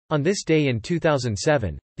On this day in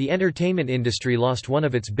 2007, the entertainment industry lost one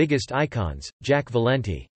of its biggest icons, Jack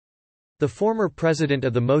Valenti. The former president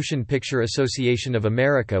of the Motion Picture Association of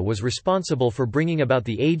America was responsible for bringing about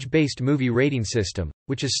the age-based movie rating system,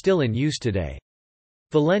 which is still in use today.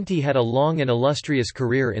 Valenti had a long and illustrious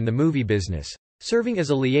career in the movie business, serving as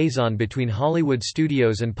a liaison between Hollywood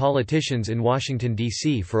studios and politicians in Washington,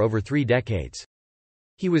 D.C. for over 3 decades.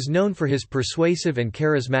 He was known for his persuasive and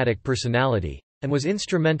charismatic personality, and was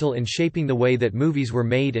instrumental in shaping the way that movies were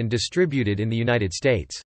made and distributed in the United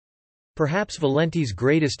States. Perhaps Valenti's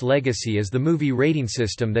greatest legacy is the movie rating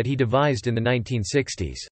system that he devised in the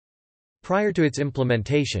 1960s. Prior to its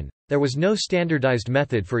implementation, there was no standardized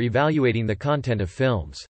method for evaluating the content of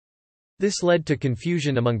films. This led to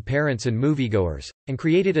confusion among parents and moviegoers, and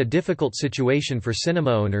created a difficult situation for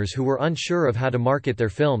cinema owners who were unsure of how to market their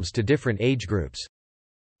films to different age groups.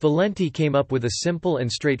 Valenti came up with a simple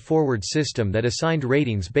and straightforward system that assigned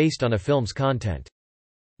ratings based on a film's content.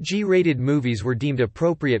 G-rated movies were deemed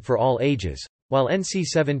appropriate for all ages, while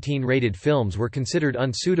NC-17 rated films were considered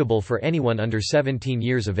unsuitable for anyone under 17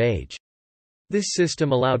 years of age. This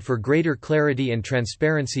system allowed for greater clarity and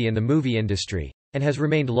transparency in the movie industry, and has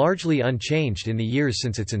remained largely unchanged in the years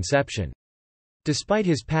since its inception. Despite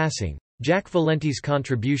his passing, Jack Valenti's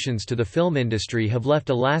contributions to the film industry have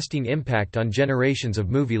left a lasting impact on generations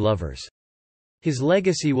of movie lovers. His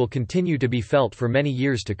legacy will continue to be felt for many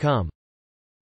years to come.